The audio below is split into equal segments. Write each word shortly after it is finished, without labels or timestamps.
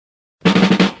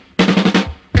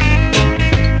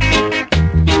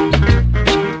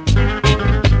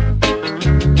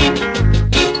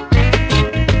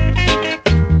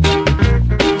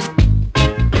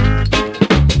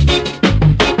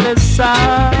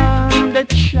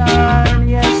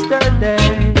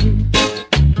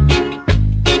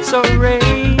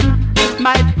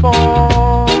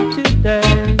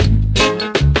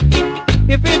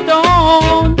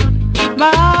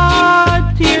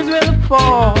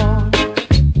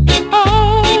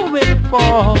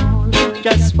fall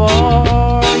just for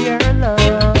your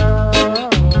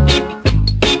love,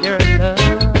 your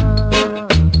love.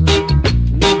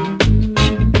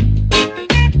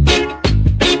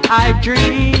 I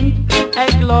drink a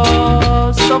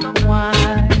glass of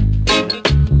wine,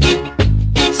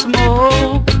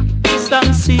 smoke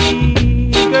some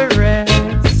cigarettes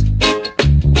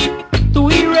to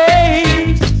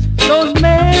erase those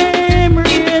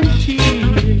memories and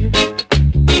tears.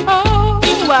 Oh,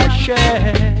 I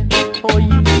shed for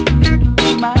you,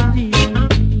 my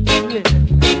dear.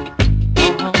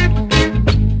 Oh.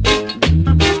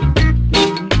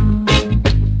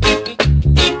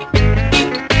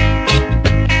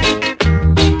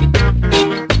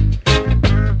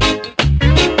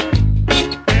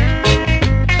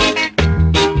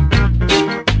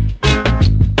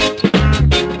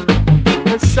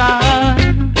 The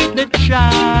sun that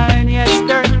shined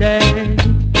yesterday,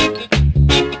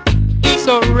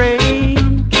 so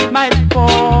rain might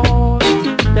fall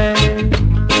today.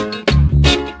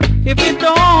 If it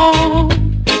don't,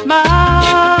 my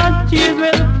tears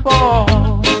will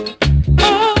fall.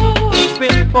 Oh, it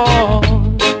will fall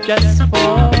just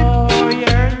for